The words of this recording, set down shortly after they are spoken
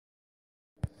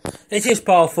It is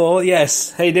part 4,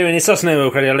 yes. How you doing? It's us now,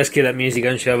 Radio. Let's get that music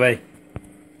on, shall we?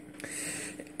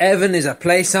 Heaven is a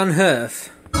place on earth.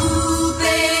 Ooh,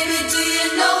 baby, do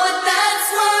you know what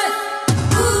that's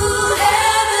worth? Ooh,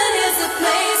 heaven is a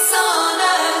place on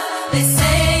earth. They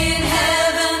say in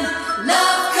heaven,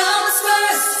 love comes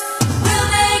first. We'll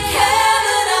make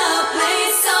heaven a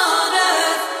place on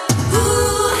earth.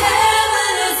 Ooh,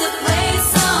 heaven is a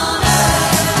place on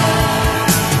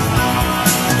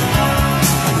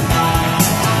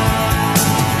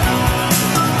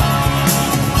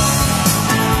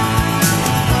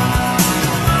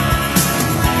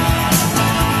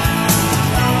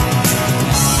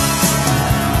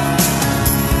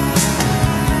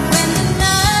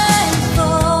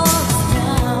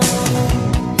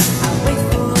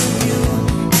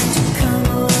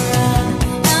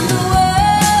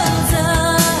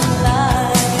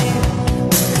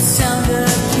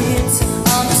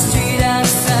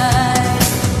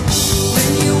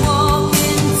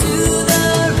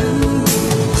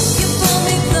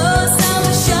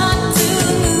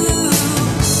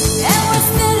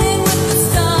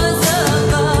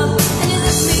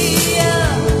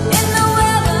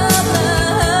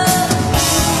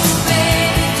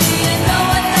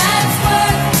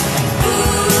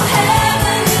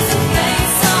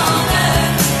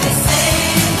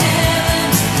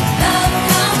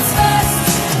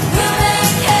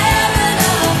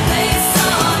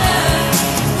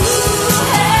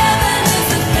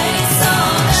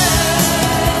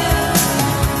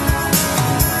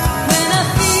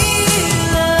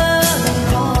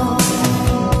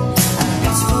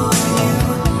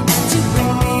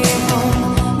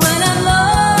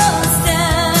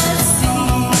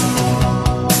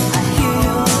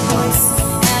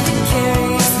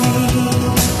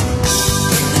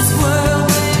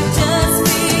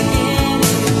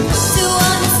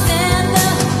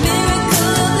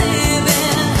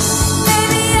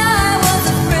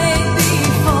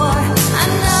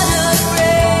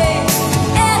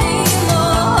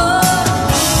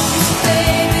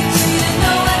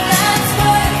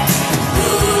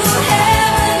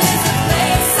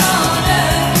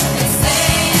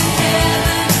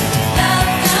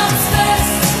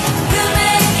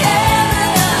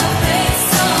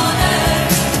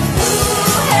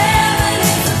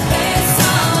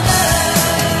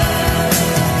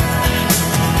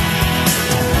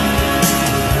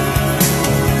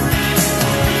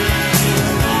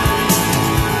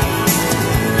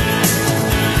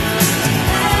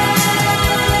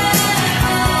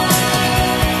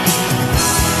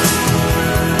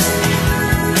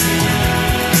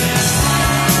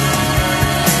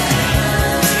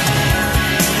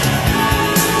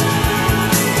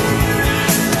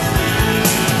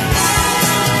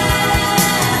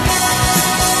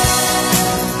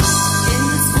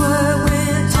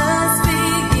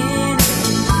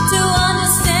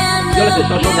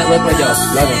Social Network Radio,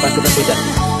 lo mejor que me escuchas.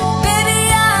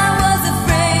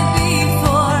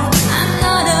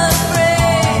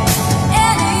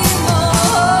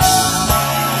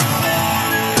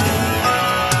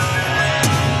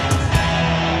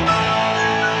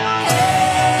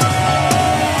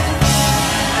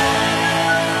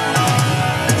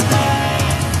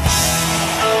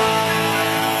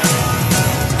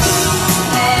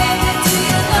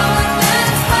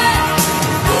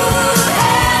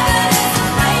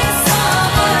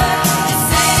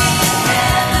 Say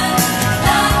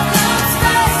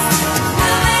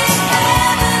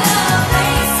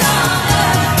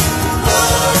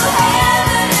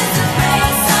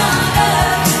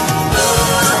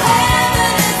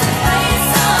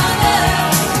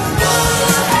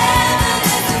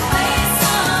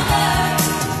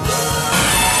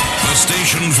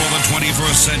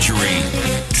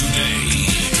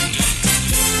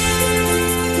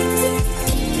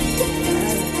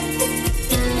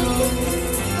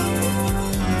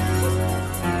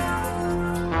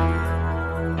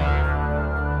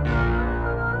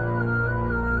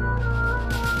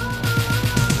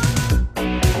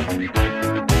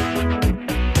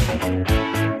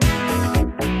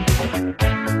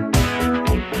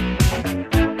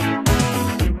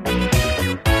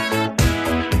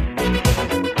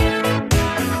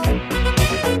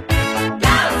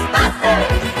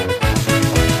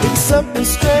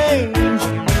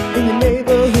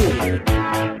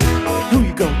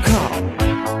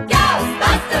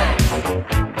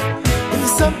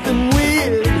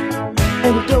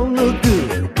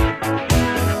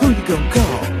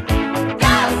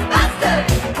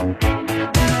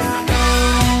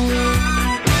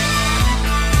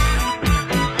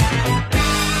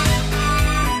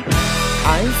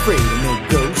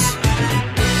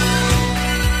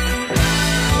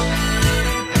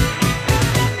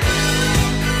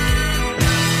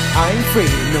afraid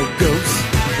of no ghosts.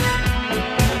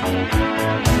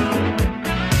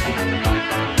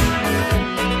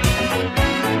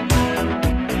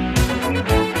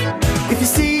 If you're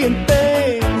seeing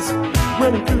things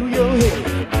running through your head,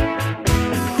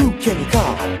 who can you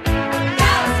call?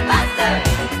 Ghostbusters!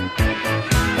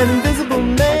 An invisible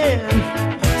man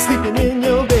sleeping in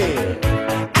your bed.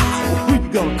 Ow, who you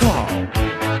gonna call?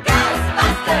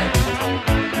 Ghostbusters!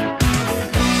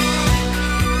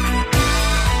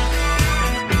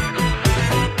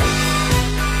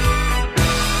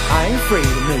 I ain't afraid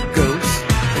of no ghosts.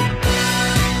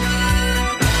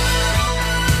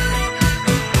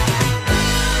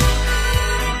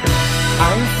 I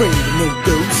ain't afraid of no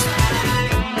ghosts.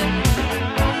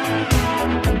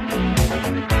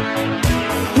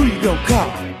 Who you gonna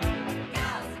call?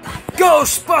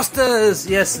 Ghostbusters!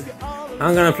 Yes,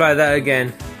 I'm gonna play that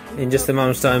again in just a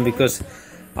moment's time because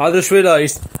I just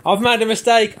realised I've made a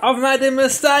mistake. I've made a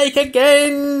mistake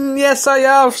again. Yes, I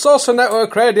have. Social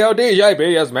Network Radio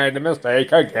DJB has made a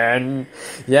mistake again.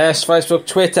 Yes, Facebook,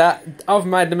 Twitter. I've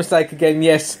made the mistake again.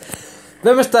 Yes,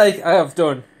 the mistake I have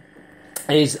done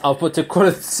is I've put to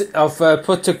quarter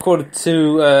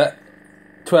to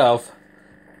 12,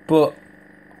 but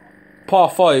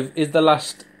part 5 is the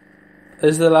last. I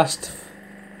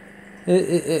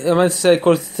meant to say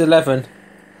quarter to 11,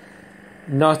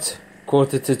 not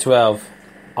quarter to 12.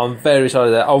 I'm very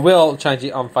sorry there. I will change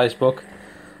it on Facebook.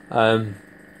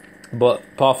 But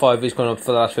part 5 is going up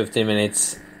for the last 15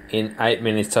 minutes in 8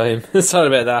 minutes time. Sorry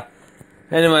about that.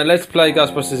 Anyway, let's play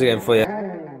Ghostbusters again for you.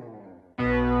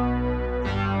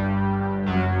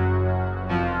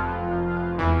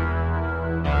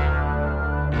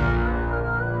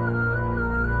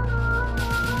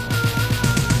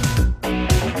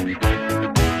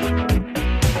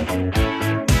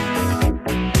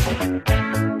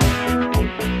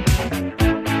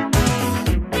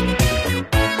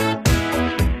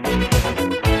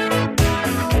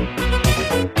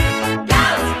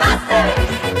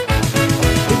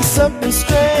 It's something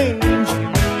strange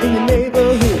in your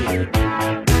neighborhood.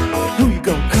 Who you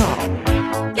gonna call?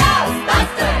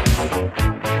 Ghostbusters!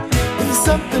 If it's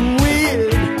something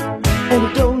weird and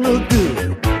it don't look good,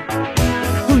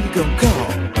 who you gonna call?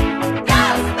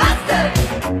 Ghostbusters!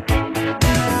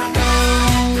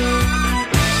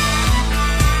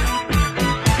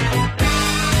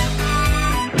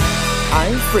 I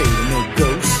ain't afraid of no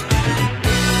ghosts.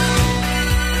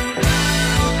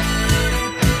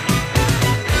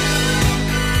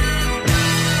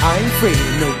 I ain't afraid of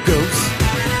no ghosts.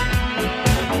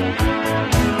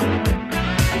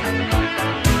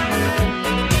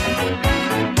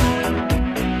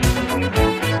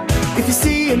 If you're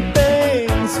seeing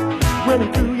things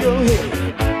running through your head,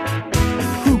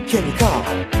 who can you call?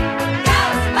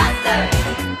 Ghostbusters!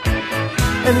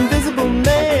 An invisible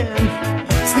man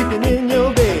sleeping in your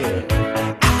bed.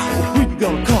 Ow, who you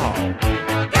gonna call?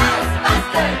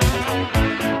 Ghostbusters!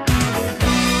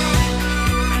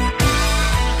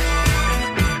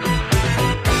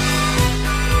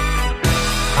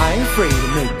 I ain't afraid of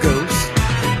no ghosts.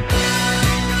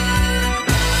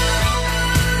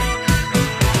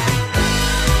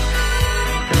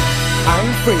 I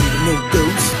ain't afraid of no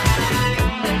ghosts.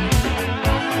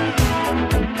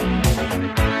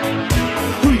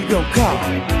 Who you gonna call?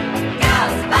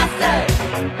 Ghostbusters!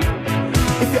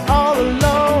 If you're all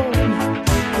alone,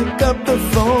 pick up the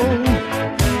phone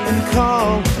and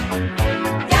call.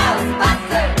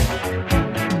 Ghostbusters!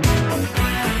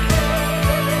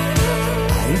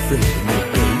 I ain't afraid of no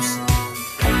ghosts.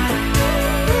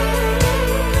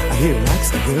 I hear he likes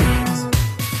the girls.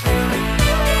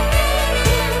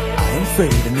 I ain't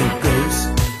afraid of no ghosts.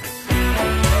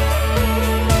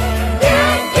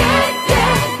 Yeah, yeah,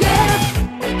 yeah, yeah!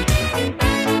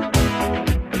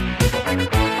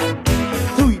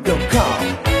 Who you gonna call?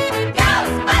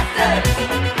 Ghostbusters!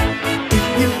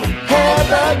 If you have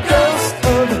a ghost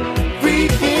of a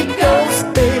freaky ghost,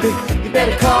 baby, you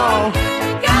better call.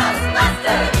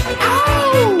 Ghostbusters! Ow!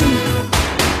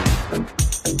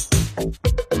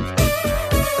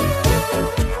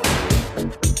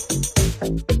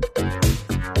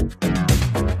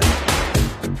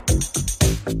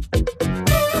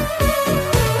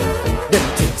 Let me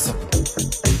tell you something.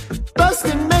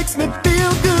 Busting makes me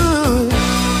feel good.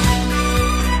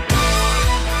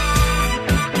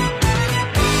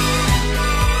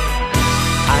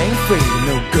 I ain't afraid of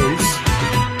no ghosts.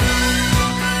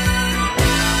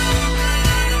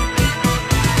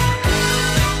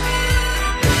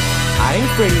 I ain't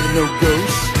afraid of no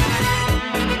ghosts.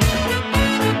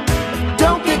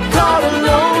 Don't get caught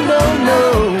alone, no, no.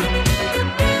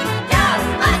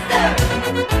 Ghostbusters!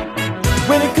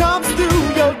 When it comes through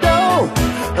your door,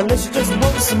 unless you just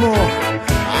anymore.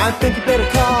 I think you better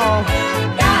call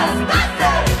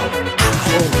Ghostbusters!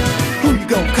 who you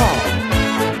gonna call?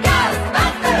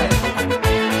 Ghostbusters!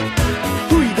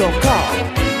 Who you gonna call?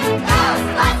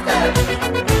 Ghostbusters!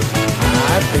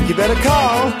 I think you better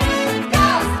call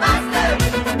Ghostbusters!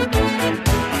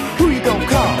 who you gonna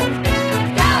call?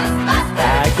 Ghostbusters!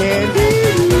 I can't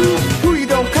hear you. Who you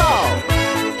gonna call?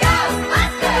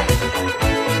 Ghostbusters!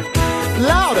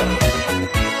 Louder.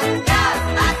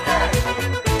 Ghostbusters!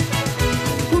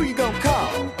 Who you gonna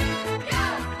call?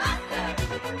 Ghostbusters!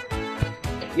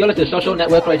 You're listening to Social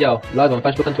Network Radio, live on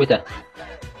Facebook and Twitter.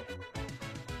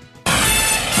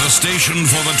 The station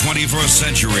for the 21st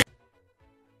century.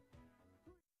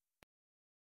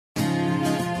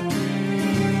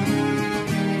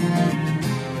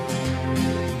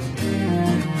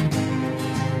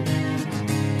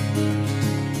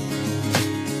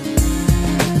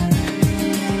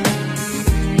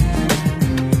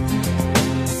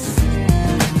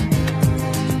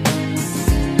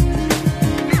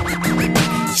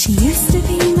 She used to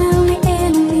be my only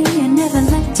enemy and never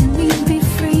letting me be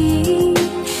free,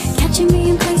 catching me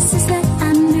in places that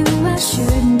I knew I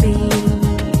shouldn't be.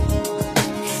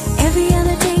 Every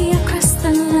other day I crossed the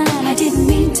line. I didn't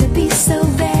mean to be so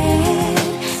bad.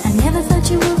 I never thought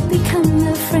you would become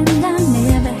the friend I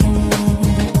never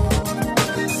had.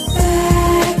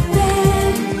 Back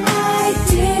then I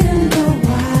didn't know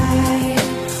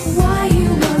why you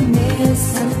were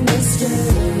misunderstood.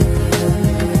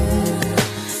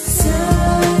 So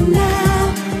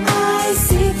now I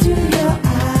see through your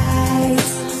eyes.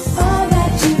 All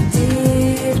that you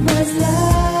did was love.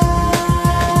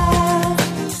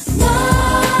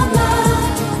 Mama,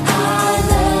 I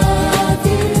love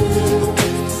you.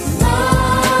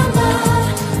 Mama,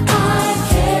 I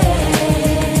care.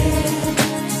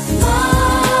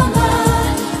 Mama,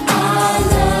 I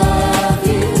love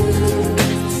you.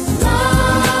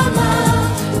 Mama,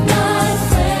 my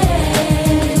friend.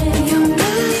 You're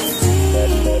my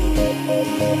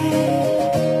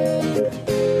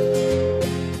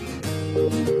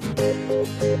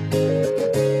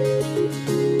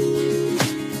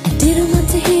I didn't want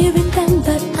to hear it then,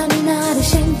 but I'm not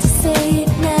ashamed to say it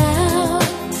now.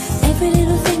 Every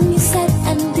little thing you said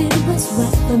and did was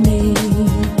right for me.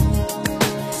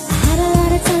 I had a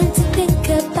lot of time to think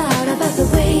about the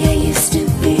way I used to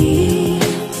be.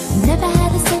 Never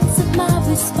had a sense of my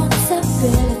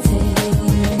responsibility.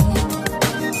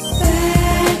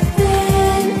 Back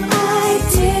then I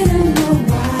didn't know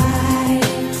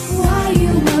why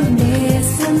you were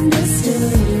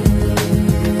misunderstood.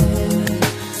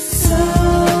 So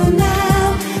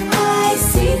now I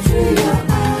see through your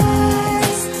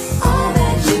eyes. All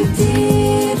that you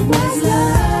did was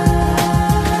love.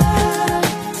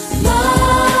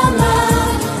 Mama,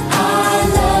 I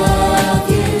love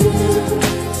you.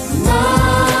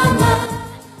 Mama.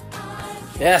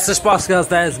 Yes, the Spice Girls,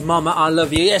 there's Mama, I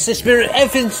Love You. Yes,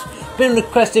 everything's been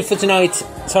requested for tonight.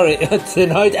 Sorry,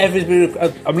 tonight, everything's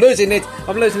been I'm losing it,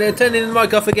 I'm turning the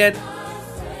mic off again.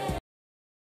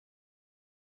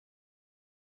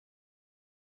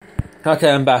 Okay,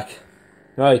 I'm back.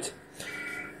 Right.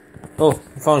 Oh,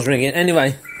 the phone's ringing.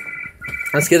 Anyway,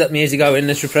 let's get that music going,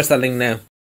 let's repress that link now.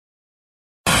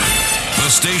 The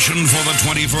station for the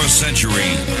 21st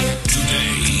century.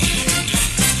 Today.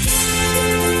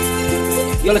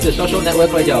 You're listening to Social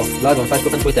Network Radio, live on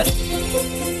Facebook and Twitter.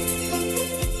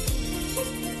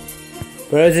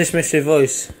 Where is this mystery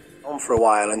voice? On for a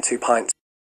while and 2 pints.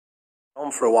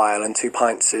 On for a while and 2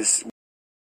 pints is.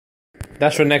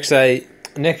 That's for next day.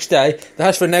 Next day.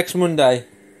 That's for next Monday.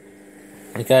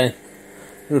 Okay.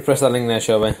 We'll press that link there,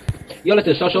 shall we? You're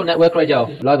listening to Social Network Radio,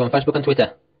 live on Facebook and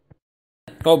Twitter.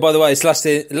 Oh, by the way, it's last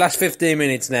 15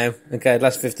 minutes now. Okay,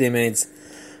 last 15 minutes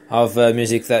of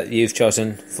music that you've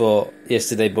chosen for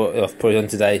yesterday, but I've put it on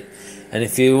today. And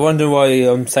if you wonder why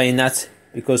I'm saying that,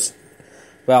 because,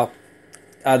 well,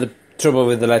 I had trouble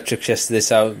with the electrics yesterday,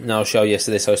 so no show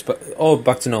yesterday, so it's all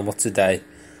back to normal today.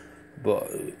 But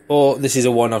this is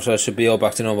a one-off, so it should be all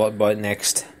back to normal by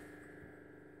next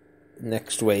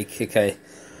week. Okay,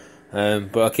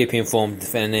 but I'll keep you informed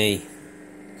if any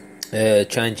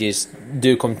changes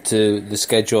do come to the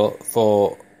schedule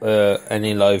for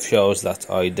any live shows that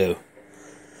I do.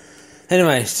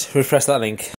 Anyways, refresh that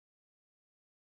link.